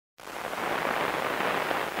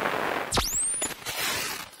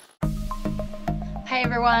Hi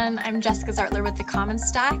everyone, I'm Jessica Zartler with the Common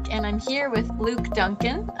Stack, and I'm here with Luke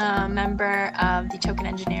Duncan, a member of the token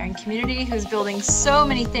engineering community who's building so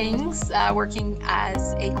many things, working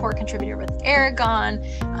as a core contributor with Aragon,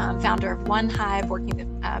 founder of OneHive, working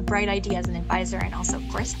with Bright ID as an advisor, and also, of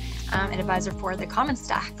course, an advisor for the Common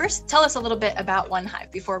Stack. First, tell us a little bit about OneHive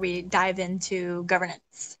before we dive into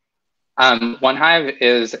governance. OneHive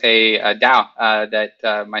is a DAO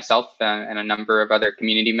that myself and a number of other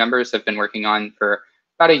community members have been working on for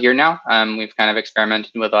about a year now. We've kind of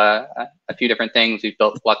experimented with a few different things. We've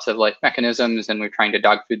built lots of mechanisms, and we're trying to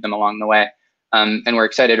dog food them along the way. And we're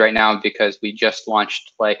excited right now because we just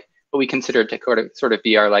launched what we consider to sort of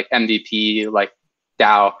be our MVP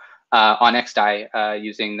DAO on xDAI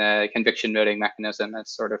using the conviction voting mechanism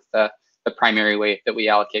as sort of the primary way that we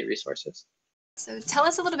allocate resources. So tell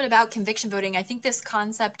us a little bit about conviction voting. I think this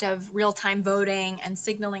concept of real-time voting and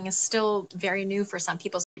signaling is still very new for some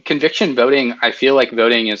people. Conviction voting, I feel like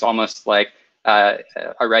voting is almost like a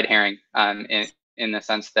red herring in the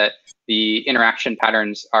sense that the interaction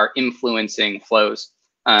patterns are influencing flows.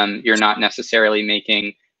 You're not necessarily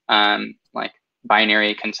making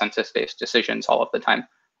binary consensus-based decisions all of the time.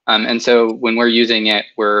 And so when we're using it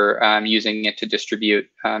to distribute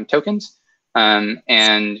tokens,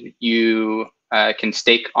 and you can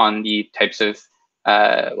stake on the types of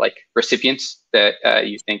recipients that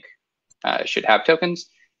you think should have tokens,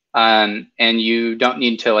 and you don't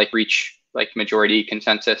need to reach majority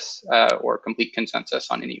consensus or complete consensus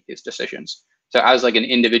on any of these decisions. So as an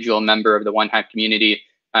individual member of the OneHive community,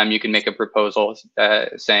 you can make a proposal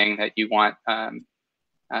saying that you want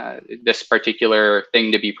this particular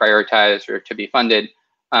thing to be prioritized or to be funded.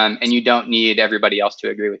 And you don't need everybody else to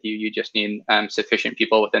agree with you. You just need sufficient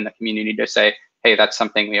people within the community to say, hey, that's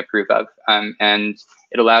something we approve of. And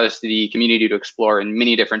it allows the community to explore in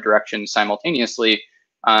many different directions simultaneously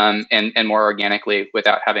and more organically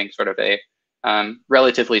without having sort of a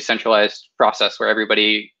relatively centralized process where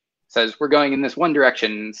everybody says, we're going in this one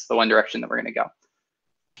direction. It's the one direction that we're going to go.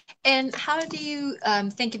 And how do you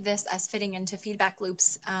think of this as fitting into feedback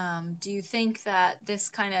loops? Do you think that this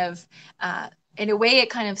kind of in a way, it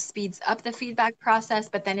kind of speeds up the feedback process,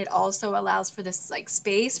 but then it also allows for this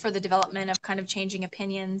space for the development of kind of changing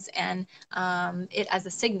opinions and it as a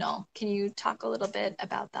signal? Can you talk a little bit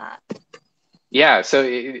about that? Yeah, so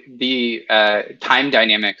the time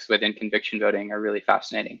dynamics within conviction voting are really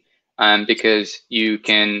fascinating because you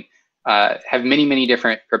can have many, many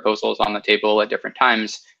different proposals on the table at different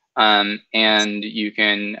times, and you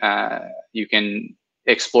can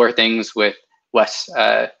explore things with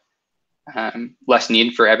less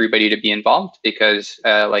need for everybody to be involved because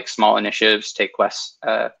small initiatives take less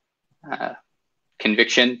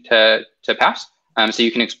conviction to pass. So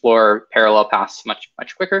you can explore parallel paths much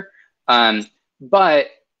quicker. But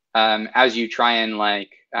as you try and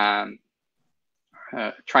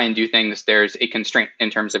do things, there's a constraint in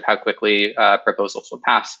terms of how quickly proposals will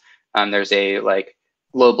pass. There's a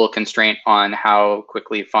global constraint on how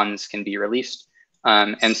quickly funds can be released.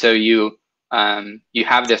 And so you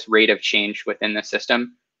have this rate of change within the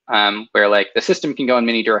system where the system can go in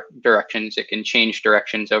many directions. It can change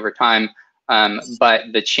directions over time,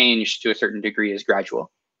 but the change to a certain degree is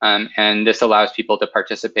gradual. And this allows people to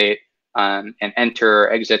participate and enter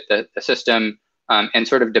or exit the system and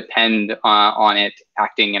sort of depend on it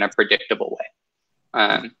acting in a predictable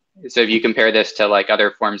way. So if you compare this to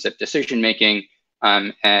other forms of decision making,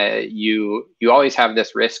 you always have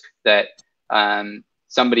this risk that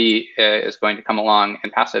somebody is going to come along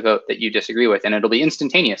and pass a vote that you disagree with, and it'll be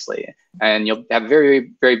instantaneously, and you'll have a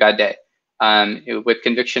very, very bad day. With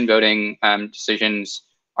conviction voting, decisions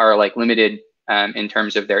are limited in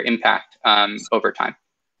terms of their impact over time.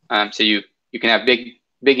 So you can have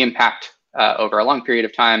big impact over a long period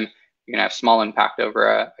of time. You can have small impact over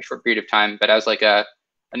a short period of time. But as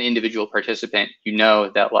an individual participant, you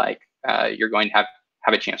know that you're going to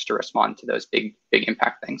have a chance to respond to those big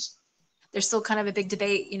impact things. There's still kind of a big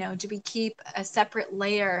debate, do we keep a separate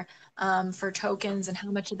layer for tokens and how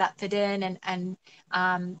much of that fit in? And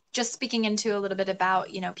just speaking into a little bit about,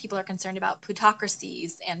 people are concerned about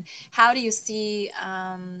plutocracies, and how do you see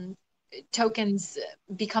tokens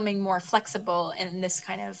becoming more flexible in this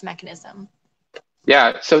kind of mechanism?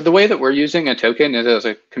 Yeah, so the way that we're using a token is as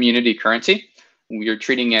a community currency. We're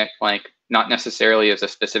treating it not necessarily as a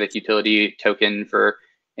specific utility token for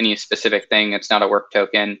any specific thing. It's not a work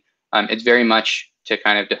token. It's very much to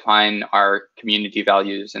kind of define our community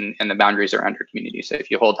values and the boundaries around our community. So if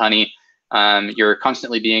you hold Honey, you're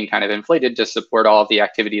constantly being kind of inflated to support all of the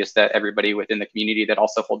activities that everybody within the community that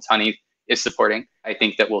also holds Honey is supporting. I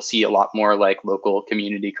think that we'll see a lot more local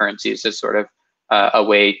community currencies as sort of a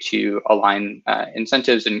way to align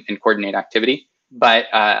incentives and coordinate activity. But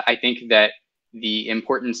I think that the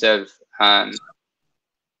importance of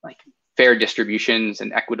like fair distributions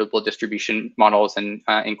and equitable distribution models and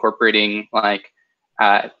incorporating like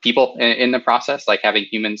people in the process, like having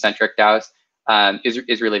human-centric DAOs,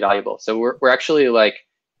 is really valuable. So we're actually like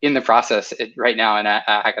in the process right now in a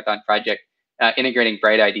hackathon project, integrating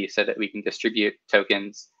Bright ID so that we can distribute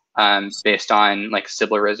tokens based on like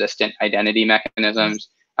Sybil-resistant identity mechanisms.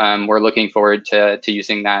 We're looking forward to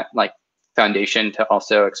using that like foundation to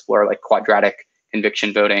also explore like quadratic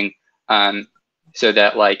conviction voting, so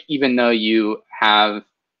that like even though you have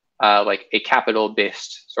like a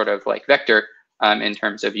capital-based sort of like vector in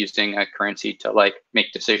terms of using a currency to like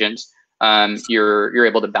make decisions, you're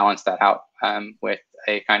able to balance that out with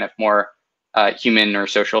a kind of more human or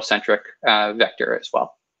social-centric vector as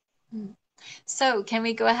well. So can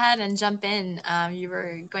we go ahead and jump in? You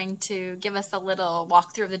were going to give us a little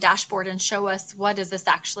walkthrough of the dashboard and show us what does this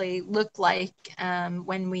actually look like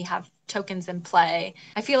when we have tokens in play.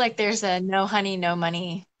 I feel like there's a no honey, no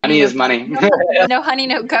money. Honey is money. No honey,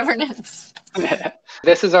 no governance.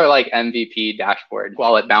 This is our like MVP dashboard.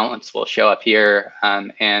 Wallet balance will show up here,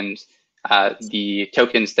 and the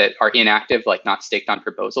tokens that are inactive, like not staked on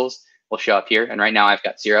proposals, will show up here. And right now I've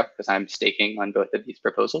got 0 because I'm staking on both of these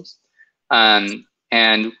proposals.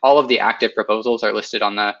 And all of the active proposals are listed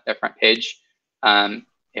on the front page.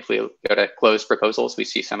 If we go to close proposals, we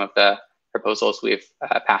see some of the proposals we've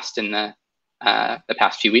passed in the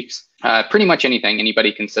past few weeks. Pretty much anything,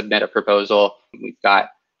 anybody can submit a proposal. We've got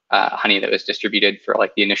honey that was distributed for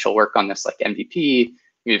like the initial work on this like MVP.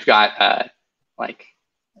 We've got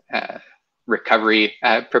recovery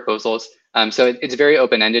proposals. So it's very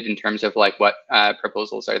open-ended in terms of like what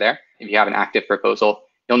proposals are there. If you have an active proposal,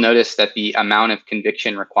 you'll notice that the amount of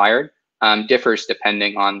conviction required differs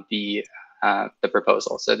depending on the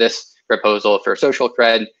proposal. So this proposal for social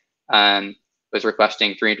cred was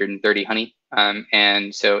requesting 330 honey.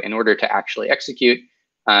 And so in order to actually execute,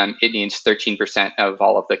 it needs 13% of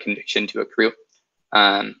all of the conviction to accrue.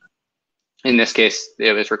 In this case,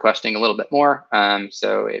 it was requesting a little bit more.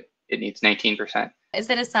 So it needs 19%. Is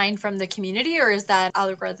it assigned from the community or is that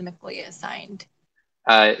algorithmically assigned?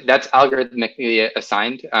 That's algorithmically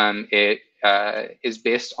assigned. It is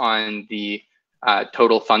based on the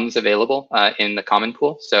total funds available in the common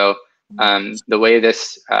pool. So the way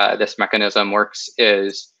this mechanism works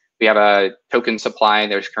is we have a token supply.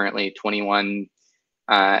 There's currently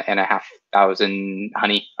 21,500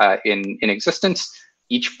 honey in existence.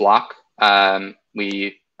 Each block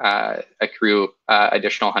we accrue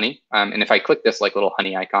additional honey. And if I click this like little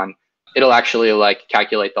honey icon, it'll actually like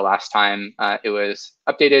calculate the last time it was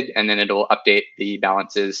updated, and then it'll update the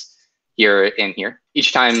balances here and here.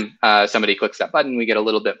 Each time somebody clicks that button, we get a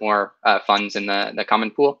little bit more funds in the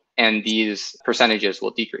common pool, and these percentages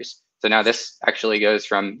will decrease. So now this actually goes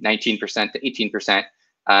from 19% to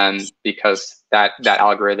 18% because that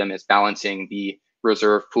algorithm is balancing the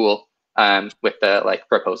reserve pool with the like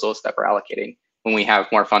proposals that we're allocating. When we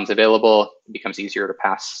have more funds available, it becomes easier to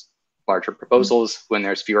pass larger proposals. When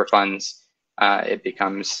there's fewer funds, it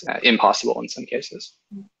becomes impossible in some cases.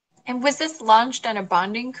 And was this launched on a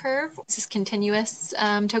bonding curve? Is this continuous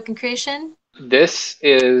token creation? This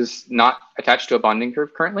is not attached to a bonding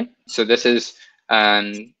curve currently. So this is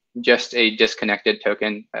just a disconnected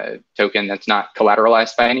token, token that's not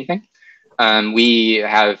collateralized by anything. We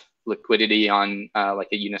have liquidity on like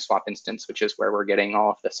a Uniswap instance, which is where we're getting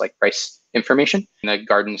all of this like price information. In the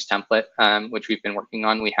Gardens template, which we've been working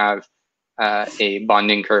on, we have a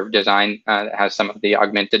bonding curve design that has some of the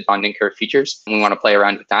augmented bonding curve features. We want to play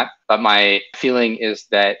around with that. But my feeling is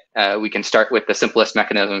that we can start with the simplest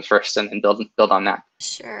mechanisms first and then build on that.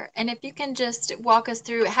 Sure. And if you can just walk us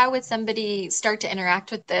through, how would somebody start to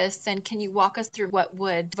interact with this? And can you walk us through what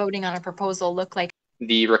would voting on a proposal look like?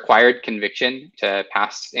 The required conviction to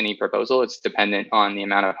pass any proposal is dependent on the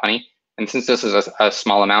amount of honey. And since this is a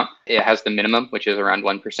small amount, it has the minimum, which is around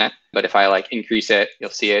 1%. But if I like increase it, you'll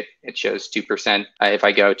see it shows 2%. If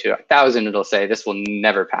I go to 1,000, it'll say this will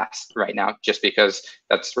never pass right now, just because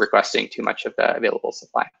that's requesting too much of the available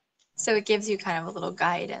supply. So it gives you kind of a little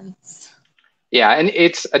guidance. Yeah, and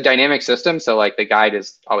it's a dynamic system. So like the guide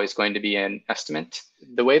is always going to be an estimate.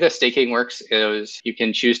 The way the staking works is you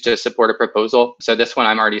can choose to support a proposal. So this one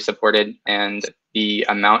I'm already supported, and the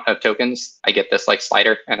amount of tokens, I get this like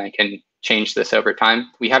slider and I can change this over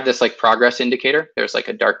time. We have this like progress indicator. There's like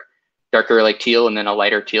a darker like teal and then a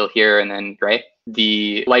lighter teal here and then gray.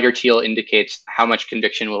 The lighter teal indicates how much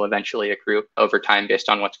conviction will eventually accrue over time based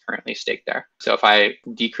on what's currently staked there. So if I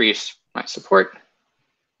decrease my support,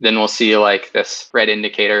 then we'll see like this red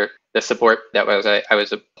indicator the support that I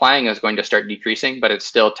was applying is going to start decreasing, but it's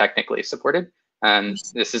still technically supported.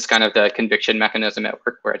 This is kind of the conviction mechanism at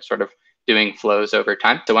work, where it's sort of doing flows over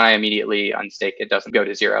time. So when I immediately unstake, it doesn't go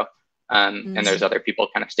to zero. And there's other people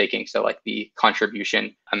kind of staking. So like the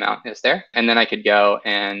contribution amount is there. And then I could go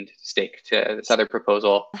and stake to this other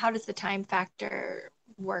proposal. How does the time factor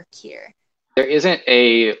work here? There isn't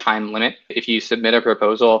a time limit. If you submit a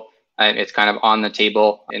proposal, it's kind of on the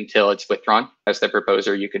table until it's withdrawn. As the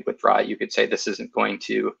proposer, you could withdraw it. You could say, this isn't going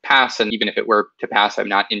to pass. And even if it were to pass, I'm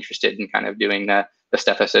not interested in kind of doing the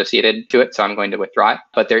stuff associated to it. So I'm going to withdraw it.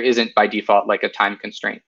 But there isn't by default like a time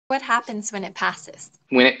constraint. What happens when it passes?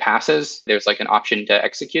 When it passes, there's like an option to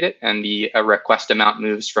execute it, and the request amount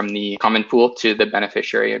moves from the common pool to the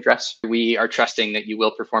beneficiary address. We are trusting that you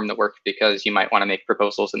will perform the work, because you might want to make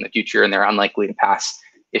proposals in the future and they're unlikely to pass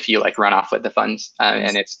if you like run off with the funds.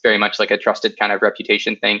 And it's very much like a trusted kind of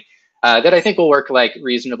reputation thing that I think will work like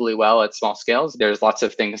reasonably well at small scales. There's lots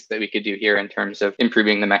of things that we could do here in terms of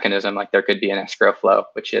improving the mechanism. Like there could be an escrow flow,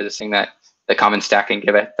 which is something that the Common Stack and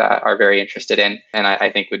Giveth are very interested in, and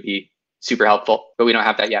I think would be super helpful, but we don't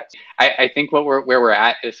have that yet. I think where we're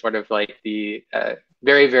at is sort of like the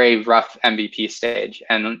very, very rough MVP stage.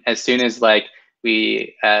 And as soon as like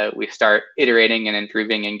we start iterating and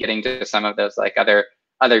improving and getting to some of those like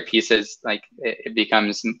other pieces, like it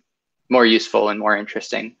becomes more useful and more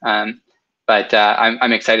interesting. But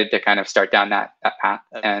I'm excited to kind of start down that path,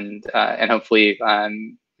 and hopefully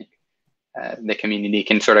the community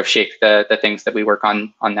can sort of shape the things that we work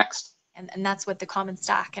on next. And that's what the Common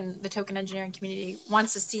Stack and the token engineering community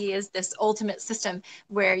wants to see, is this ultimate system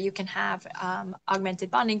where you can have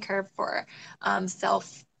augmented bonding curve for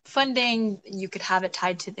self-funding. You could have it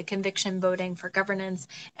tied to the conviction voting for governance,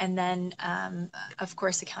 and then of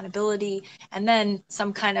course accountability, and then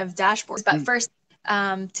some kind of dashboard. But first,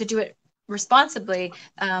 to do it responsibly,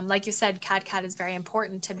 like you said, CAD is very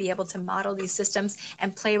important to be able to model these systems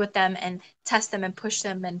and play with them and test them and push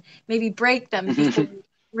them and maybe break them before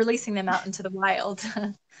releasing them out into the wild.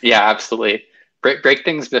 Yeah, absolutely. Break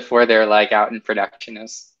things before they're like out in production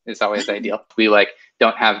is always ideal. We like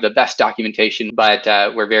don't have the best documentation, but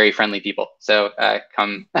we're very friendly people. So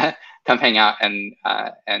come hang out, and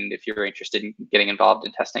if you're interested in getting involved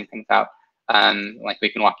in testing things out, like we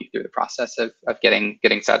can walk you through the process of getting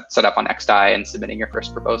set up on xDAI and submitting your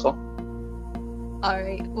first proposal. All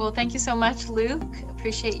right. Well, thank you so much, Luke.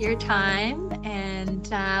 Appreciate your time, and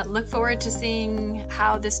look forward to seeing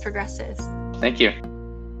how this progresses. Thank you.